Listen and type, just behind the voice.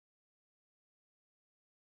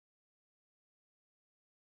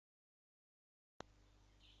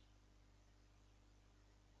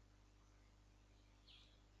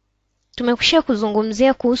tumekwisha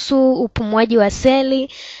kuzungumzia kuhusu upumuaji wa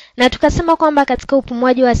seli, na tukasema kwamba katika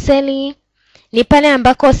upumuaji wa seli ni pale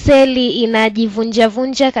ambako seli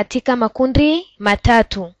inajivunja katika makundi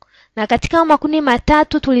matatu. Na katika makundi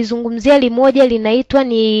matatu tulizungumzia limoja linaitwa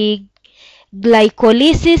ni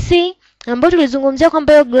glycolysis, ambapo tulizungumzia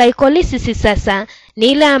kwamba hiyo glycolysis sasa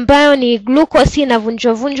ni ile ambayo ni glucose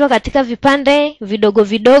inavunjwa katika vipande vidogo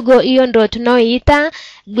vidogo. Hiyo ndio tunaoiita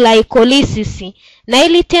glycolysis. Na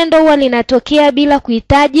hili tendo huwa linatokea bila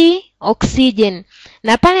kuhitaji oxygen.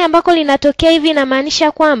 Na pale ambako linatokea hivi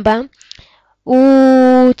inamaanisha kwamba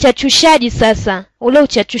uchachushaji sasa, ule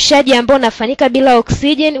uchachushaji ambao unafanyika bila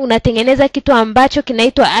oxygen unatengeneza kitu ambacho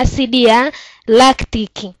kinaitwa asidi ya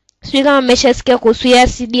lactic. Sijui kama mmeshasikia kuhusu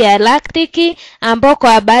asidi ya lactic, ambao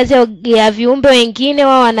kwa baadhi ya viumbe wengine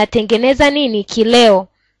wao wanatengeneza nini? Kileo.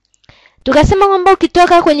 Tukasema kwamba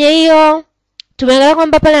ukitoka kwenye hiyo, tumeangalia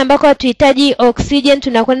kwamba pale ambako hatuhitaji oxygen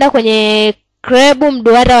tunakwenda kwenye karibu,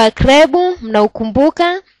 mduara wa karibu,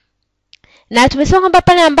 mnaukumbuka. Na tumesema kwamba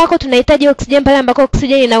pale ambako tunahitaji oxygen, pale ambako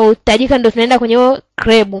oxygen inahitajika ndio tunaenda kwenye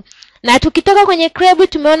karibu. Na tukitoka kwenye karibu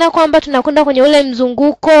tumeona kwamba tunakwenda kwenye ule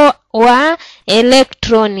mzunguko wa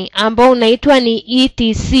elektroni ambao unaitwa ni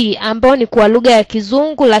ETC, ambao ni kwa lugha ya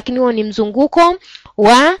Kizungu, lakini huo ni mzunguko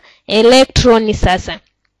wa elektroni. Sasa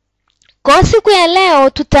kwa siku ya leo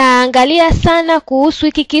tutaangalia sana kuhusu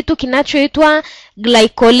hiki kitu kinachoitwa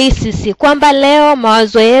glycolysis, kwamba leo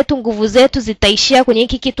mawazo yetu, nguvu zetu zitaishia kwenye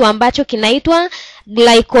hiki kitu ambacho kinaitwa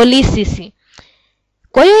glycolysis.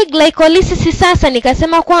 Kwa hiyo glycolysis sasa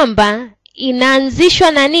nikasema kwamba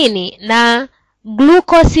inaanzishwa na nini? Na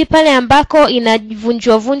glucose, pale ambako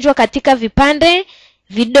inavunjwa katika vipande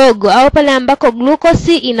vidogo, au pale ambako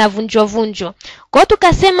glucose inavunjwa. Kwa hiyo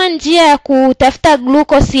tukasema njia ya kutafuta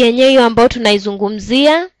glucose yenyewe hiyo ambayo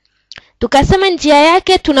tunaizungumzia, tukasema njia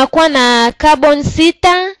yake tunakuwa na carbon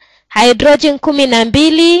 6, hydrogen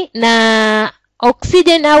 12 na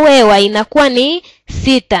oxygen au hewa inakuwa ni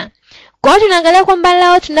 6. Kwa hiyo tunaangalia kwamba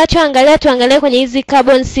leo tunachoangalia tuangalie kwenye hizi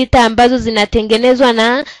carbon 6 ambazo zinatengenezwa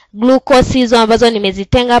na glucose hizo ambazo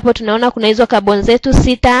nimezitenga hapo. Tunaona kuna hizo carbon zetu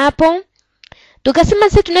 6 hapo. Tukasema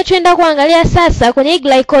sisi tunachoenda kuangalia sasa kwenye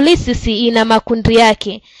glycolysis ina makundi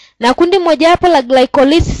yake. Na kundi moja hapo la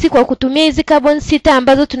glycolysis kwa kutumia hizi carbon 6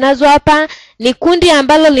 ambazo tunazo hapa ni kundi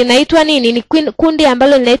ambalo linaitwa nini? Ni kundi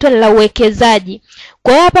ambalo linaitwa la uwekezaji.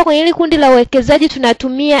 Kwa hiyo hapa kwenye hili kundi la uwekezaji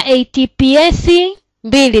tunatumia ATPase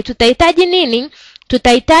 2. Tutahitaji nini?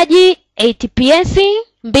 Tutahitaji ATPase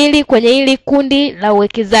 2 kwenye hili kundi la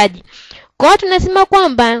uwekezaji. Kwa hiyo tunasema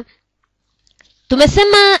kwamba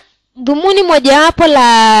tumesema dhumuni mojawapo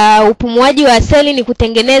la upumuaji wa seli ni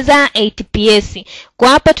kutengeneza ATPase. Kwa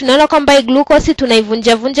hapa tunaona kwamba hii glucose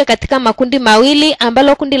tunaivunja katika makundi mawili,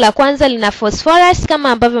 ambalo kundi la kwanza lina phosphorus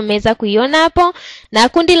kama ambavyo mmeweza kuiona hapo, na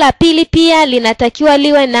kundi la pili pia linatakiwa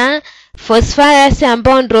liwe na phosphorus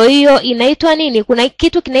ambao ndio hiyo inaitwa nini? Kuna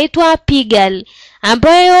kitu kinaitwa pigal,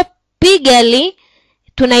 ambayo pigal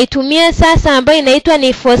tunaitumia sasa, ambayo inaitwa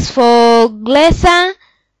ni phosphoglycerate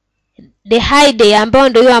hadi, ambao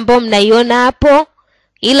ndio hiyo ambao mnaiona hapo,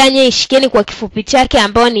 ila nye ishikeni kwa kifupi chake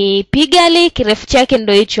ambao ni pigali, kirefu chake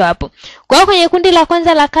ndio hicho hapo. Kwa hiyo kwenye kundi la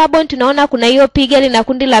kwanza la carbon tunaona kuna hiyo pigali, na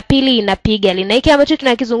kundi la pili ina pigali. Na hiki ambacho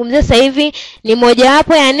tunakizungumzia sasa hivi ni moja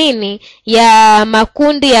wapo ya nini? Ya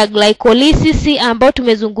makundi ya glycolysis ambao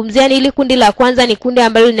tumezungumzia. Ni ili kundi la kwanza ni kundi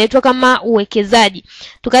ambalo linaitwa kama uwekezaji.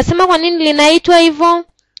 Tukasema kwa nini linaitwa hivyo?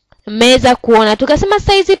 Mmeweza kuona. Tukasema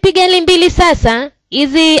sasa hizi pigali mbili sasa,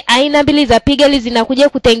 hizi aina mbili za pigali zinakuja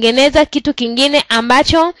kutengeneza kitu kingine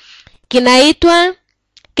ambacho kinaitwa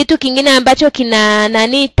kina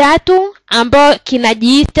nani tatu, ambao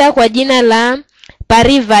kinajiita kwa jina la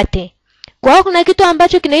pyruvate. Kwa hiyo kuna kitu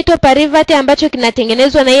ambacho kinaitwa pyruvate ambacho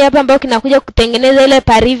kinatengenezwa na hii hapa, ambao kinakuja kutengeneza ile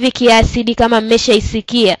pyruvic acid kama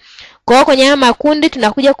mmeshaisikia. Kwa hiyo kwenye haya makundi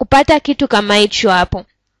tunakuja kupata kitu kama hicho hapo.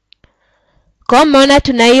 Kwa maana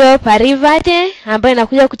tuna hiyo pyruvate ambayo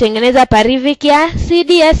inakuja kutengeneza pyruvic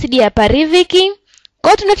acid, asidi ya pyruvic. Kwa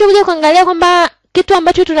hiyo tunachokuja kuangalia kwamba kitu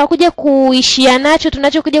ambacho tunakuja kuishia nacho,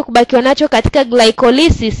 tunachokuja kubakiwa nacho katika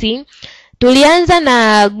glycolysis, tulianza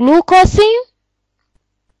na glucose.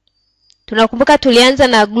 Tunakumbuka tulianza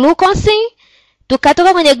na glucose,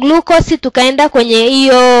 tukatoka kwenye glucose tukaenda kwenye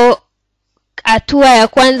hiyo hatua ya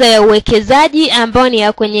kwanza ya uwekezaji ambayo ni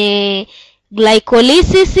ya kwenye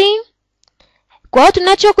glycolysis. Kwa hiyo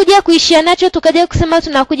tunachokuja kuishia nacho tukaja kusema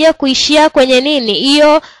tunakuja kuishia kwenye nini?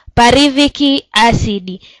 Hiyo pyruvic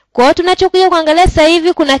acid. Kwa hiyo tunachokuja kuangalia sasa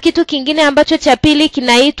hivi kuna kitu kingine ambacho cha pili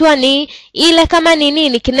kinaitwa ni ile kama ni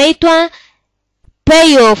nini? Kinaitwa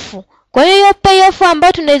payoff. Kwa hiyo payoff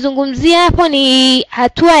ambayo tunaizungumzia hapo ni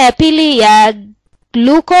hatua ya pili ya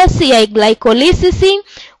glucose ya glycolysis.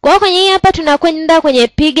 Kwa kwenye hii hapa tunakwenda kwenye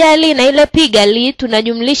pigali, na ile pigali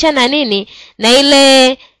tunajumlisha na nini? Na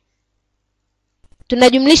ile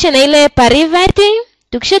pyruvate.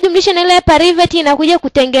 Tukishajumlisha na ile pyruvate inakuja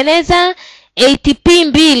kutengeneza ATP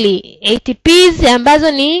mbili. ATPs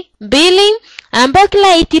ambazo ni mbili, ambao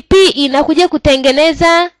kila ATP inakuja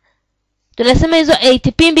kutengeneza, tunasema hizo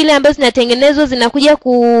ATP mbili ambazo zinatengenezwa zinakuja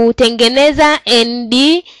kutengeneza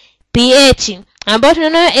NDPH, ambao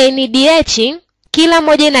tunaona NDH kila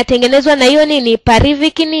moja inatengenezwa na hiyo nini?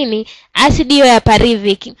 Pyruvic nini? Asidi hiyo ya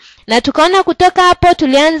pyruvic. Na tukaona kutoka hapo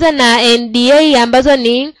tulianza na NDA ambazo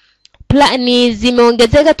ni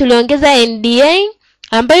zimeongezeka, tuliongeza NDA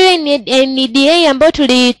ambayo NDA ambayo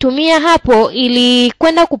tulitumia hapo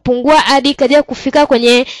ilikwenda kupungua hadi kaja kufika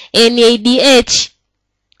kwenye NADH.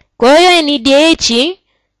 Kwa hiyo NADH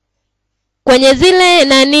kwenye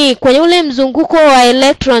zile kwenye ule mzunguko wa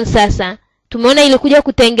electron sasa tumeona ilikuja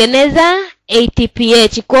kutengeneza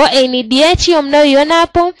ATPH. Kwa NADH hiyo mnayoiona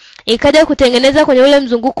hapo ikaja kutengeneza kwenye ule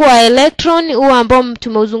mzunguko wa electron huo ambao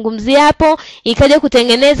tumeuzungumzia hapo, ikaja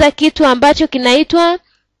kutengeneza kitu ambacho kinaitwa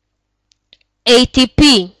ATP.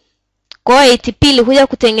 Kwa ATP ilikuja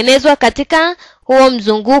kutengenezwa katika huo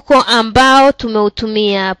mzunguko ambao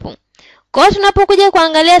tumeutumia hapo. Kwa tunapokuja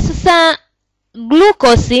kuangalia sasa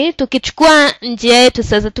glucose, tukichukua njia yetu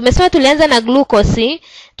sasa, tumesema tulianza na glucose,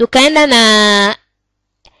 tukaenda na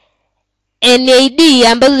NAD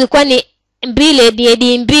ambazo zilikuwa ni NAD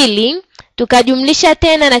mbili, tukajumlisha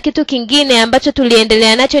tena na kitu kingine ambacho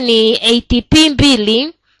tuliendelea nacho ni ATP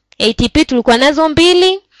mbili. ATP tulikuwa nazo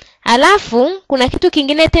mbili. Alafu kuna kitu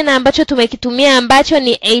kingine tena ambacho tumekitumia ambacho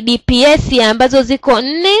ni ADPS ambazo ziko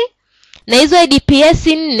 4, na hizo ADPS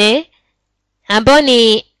 4 ambao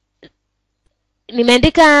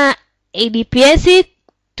nimeandika ADPS,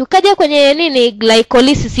 tukaja kwenye nini?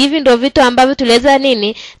 Glycolysis. Hivi ndio vitu ambavyo tuliweza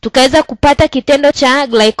tukaweza kupata kitendo cha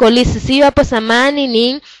glycolysis. Hiyo hapo samani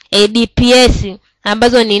ni ADPS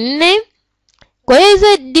ambazo ni 4. Kwa hiyo hizo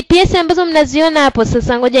ADPS ambazo mnaziona hapo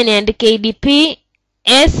sasa, ngoja niandike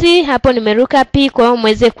ADPS hapo, nimeruka P kwa hiyo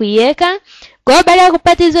muweze kuiweka. Kwa hiyo baada ya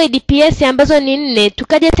kupata hizo ADPS ambazo ni 4,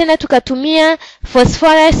 tukaja tena tukatumia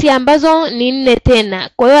phosphorus ambazo ni 4 tena.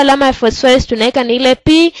 Kwa hiyo alama ya phosphorus tunaweka ni ile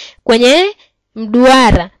P kwenye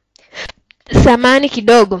mduara. Samani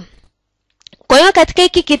kidogo. Kwa hiyo katika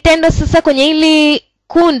hiki kitendo sasa kwenye hili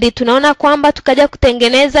kundi tunaona kwamba tukaja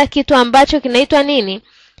kutengeneza kitu ambacho kinaitwa nini?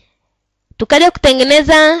 Tukaja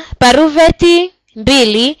kutengeneza pyruvate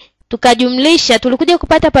mbili, tukajumlisha, tulikuja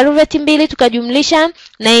kupata pyruvate mbili tukajumlisha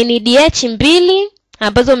na NADH mbili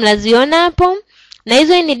ambazo mnaziona hapo, na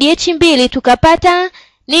hizo NADH mbili tukapata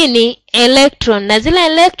nini? Electron. Na zile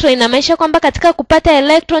electron inamaanisha kwamba katika kupata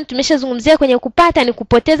electron tumeshazungumzia kwenye kupata ni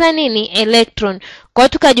kupoteza nini? Electron. Kwa hiyo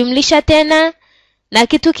tukajumlisha tena na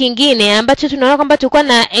kitu kingine ambacho tunaona kwamba tulikuwa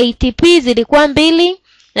na ATP zilikuwa mbili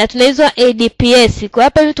na tuna hizo ADPS. Kwa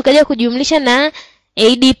hapa hivi tukaja kujumlisha na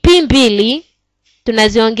ADP mbili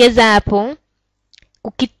tunaziongeza hapo.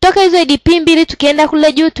 Ukitoka hizo ADP mbili tukienda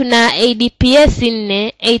kule juu tuna ADPS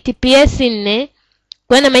 4, ATPS 4.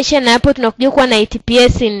 Kwa maisha na hapo tunakuja kuwa na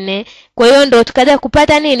ATPS 4. Kwa hiyo ndo tukaja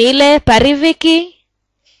kupata nini? Ile pyruvic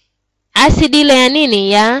acid ile ya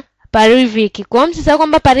nini? Ya pyruvic. Kwa hiyo sasa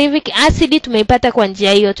kwamba pyruvic acid tumeipata kwa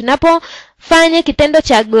njia hiyo. Tunapofanya kitendo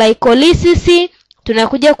cha glycolysis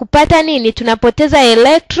tunakuja kupata nini? Tunapoteza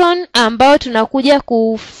electron ambao tunakuja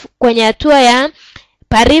kwenye hatua ya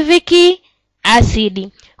pyruvic acid.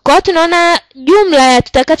 Kwa hiyo tunaona jumla ya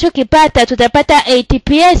tutakachokipata, tutapata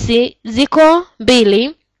ATPS ziko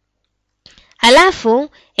 2. Alafu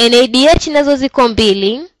NADH nazo ziko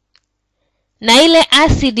 2. Na ile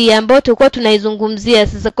asidi ambayo tulikuwa tunaizungumzia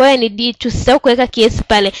sasa, kwa hiyo ni tusisahau kuweka kiasi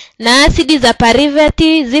pale. Na asidi za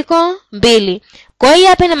pyruvate ziko 2. Kwa hiyo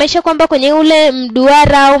hapa inamaanisha kwamba kwenye ule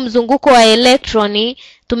mduara au mzunguko wa electroni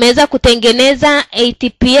tumeweza kutengeneza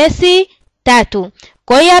ATPS 3.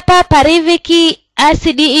 Kwa hiyo hapa pyruvic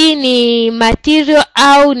acid hii ni material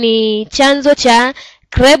au ni chanzo cha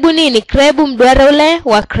krebu nini? Krebu, mduara ule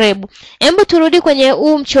wa krebu. Hebu turudi kwenye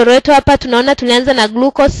huu mchoro wetu hapa, tunaona tulianza na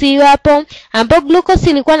glucose hiyo hapo, ambapo glucose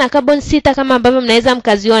ilikuwa na carbon 6 kama ambavyo mnaweza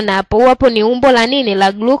mkaziona hapo. Hapo ni umbo la nini?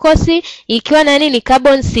 La glucose ikiwa na nini?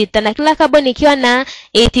 Carbon 6, na kila carbon ikiwa na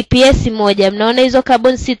ATPS 1. Mnaona hizo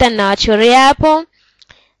carbon 6 ninawachorea hapo.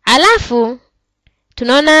 Alafu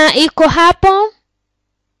tunaona iko hapo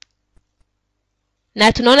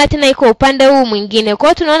na tunaona tena iko upande huu mwingine. Kwa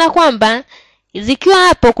hiyo tunaona kwamba zikiwa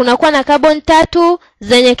hapo kunakuwa na carbon 3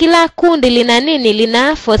 zenye kila kundi lina nini?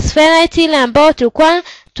 Lina phosphorate ile ambayo tulikuwa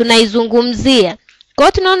tunaizungumzia. Kwa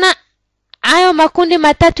hiyo tunaona hayo makundi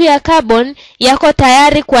matatu ya carbon yako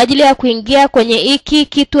tayari kwa ajili ya kuingia kwenye hiki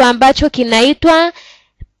kitu ambacho kinaitwa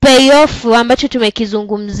payoff ambacho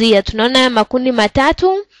tumekizungumzia. Tunaona makundi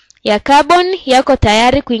matatu ya carbon yako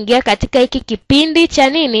tayari kuingia katika hiki kipindi cha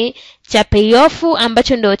nini? Cha payoff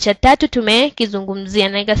ambacho ndio cha tatu tumekizungumzia.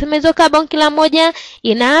 Na nikasema hizo carbon kila moja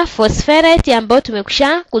ina phosphorate ambayo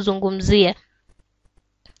tumekusha kuzungumzia.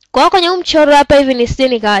 Kwa kwenye huu mchoro hapa hivi nisije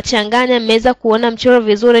nikawachanganya, mmeweza kuona mchoro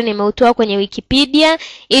vizuri, nimeutoa kwenye Wikipedia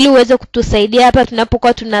ili uweze kutusaidia hapa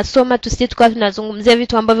tunapokuwa tunasoma, tusije tukawa tunazungumzia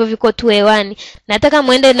vitu ambavyo viko tu hewani. Nataka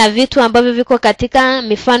muende na vitu ambavyo viko katika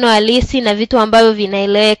mifano halisi na vitu ambavyo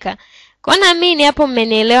vinaeleweka. Kwa naamini hapo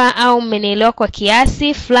mmenielewa au mmenielewa kwa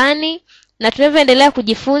kiasi fulani, na tunavyoendelea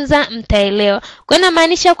kujifunza mtaelewa. Kwa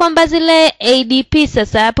inamaanisha kwamba zile ADP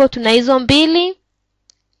sasa hapo tuna hizo mbili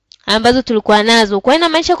ambazo tulikuwa nazo. Kwa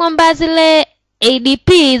inamaanisha kwamba zile ADP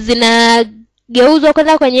zinageuzwa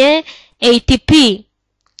kwenda kwenye ATP.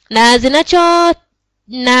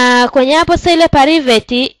 Na kwenye hapo sasa ile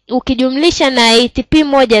pyruvate ukijumlisha na ATP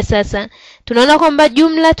moja sasa, tunaona kwamba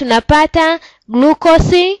jumla tunapata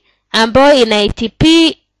glucose ambayo ina ATP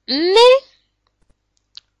 4.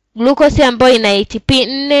 Glucose ambayo ina ATP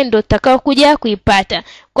 4 ndio tutakao kuja kuipata.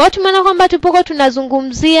 Kwa hiyo tumeona kwamba tupokuwa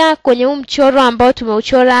tunazungumzia kwenye huu mchoro ambao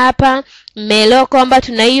tumeuchora hapa, mmeelewa kwamba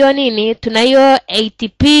tuna hiyo nini? Tuna hiyo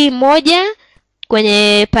ATP moja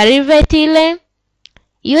kwenye pyruvate ile.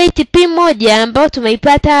 Hiyo ATP moja ambayo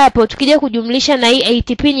tumeipata hapo, tukija kujumlisha na hii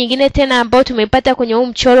ATP nyingine tena ambayo tumeipata kwenye huu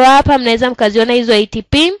mchoro hapa, mnaweza mkaziona hizo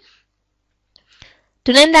ATP.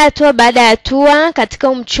 Tunaenda hatua baada ya hatua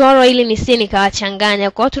katika mchoro ili nisije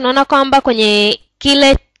nikawachanganya. Kwa hiyo tunaona kwamba kwenye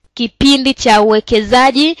kile kipindi cha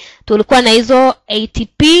uwekezaji tulikuwa na hizo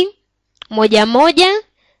ATP moja moja,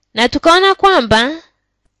 na tukaona kwamba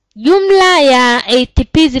jumla ya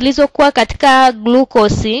ATP zilizokuwa katika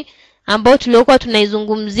glucose ambao tuliokuwa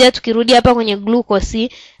tunaizungumzia, tukirudi hapa kwenye glucose,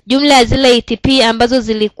 jumla ya zile ATP ambazo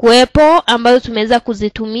zilikuwepo ambazo tumeweza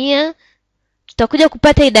kuzitumia, tutakuja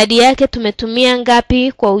kupata idadi yake tumetumia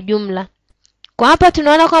ngapi kwa ujumla. Kwa hapa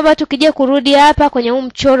tunaona kwamba tukija kurudi hapa kwenye huu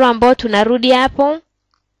mchoro ambao tunarudi hapo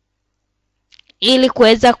ili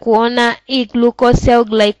kuweza kuona hii glucose au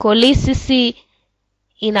glycolysis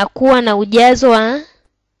inakuwa na ujazo wa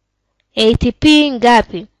ATP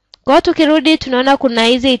ngapi. Kwa hiyo tukirudi tunaona kuna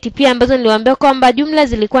hizi ATP ambazo niliwaambia kwamba jumla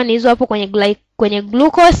zilikuwa ni hizo hapo kwenye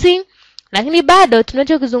glucose, lakini bado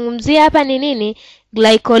tunachokizungumzia hapa ni nini?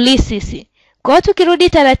 Glycolysis. Kwa hiyo tukirudi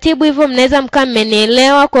taratibu hivyo mnaweza mkaa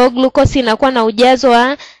mmenielewa. Kwa hiyo glucose inakuwa na ujazo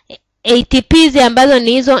wa ATPs ambazo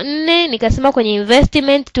ni hizo 4. Nikasema kwenye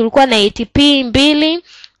investment tulikuwa na ATP 2.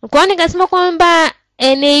 Kwa hiyo nikasema kwamba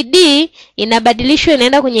NAD inabadilishwa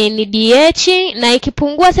inaenda kwenye NADH, na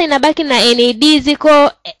ikipungua sasa inabaki na NADH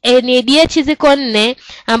ziko 4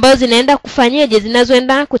 ambazo zinaenda kufanyaje?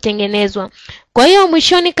 Zinazoenda kutengenezwa. Kwa hiyo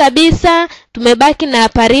mwishoni kabisa tumebaki na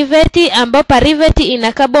pyruvate, ambapo pyruvate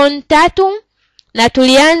ina carbon 3, na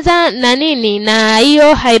tulianza na nini? Na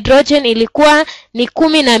hiyo hydrogen ilikuwa ni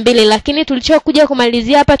 12, lakini tulichokuja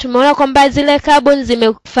kumalizia hapa tumeona kwamba zile carbon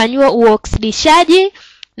zimefanywa uoxidishaji,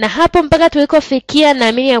 na hapo mpaka tulikofikia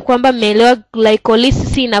naamini ya kwamba mmeelewa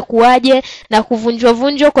glycolysis inakuaje na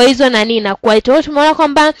kuvunjwa kwa hizo na nini. Kwa hiyo tumeona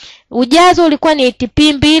kwamba ujazo ulikuwa ni ATP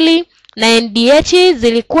 2 na NADH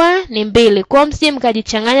zilikuwa ni 2. Kwa msije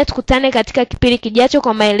mkajichanganya. Tukutane katika kipindi kijacho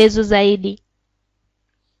kwa maelezo zaidi.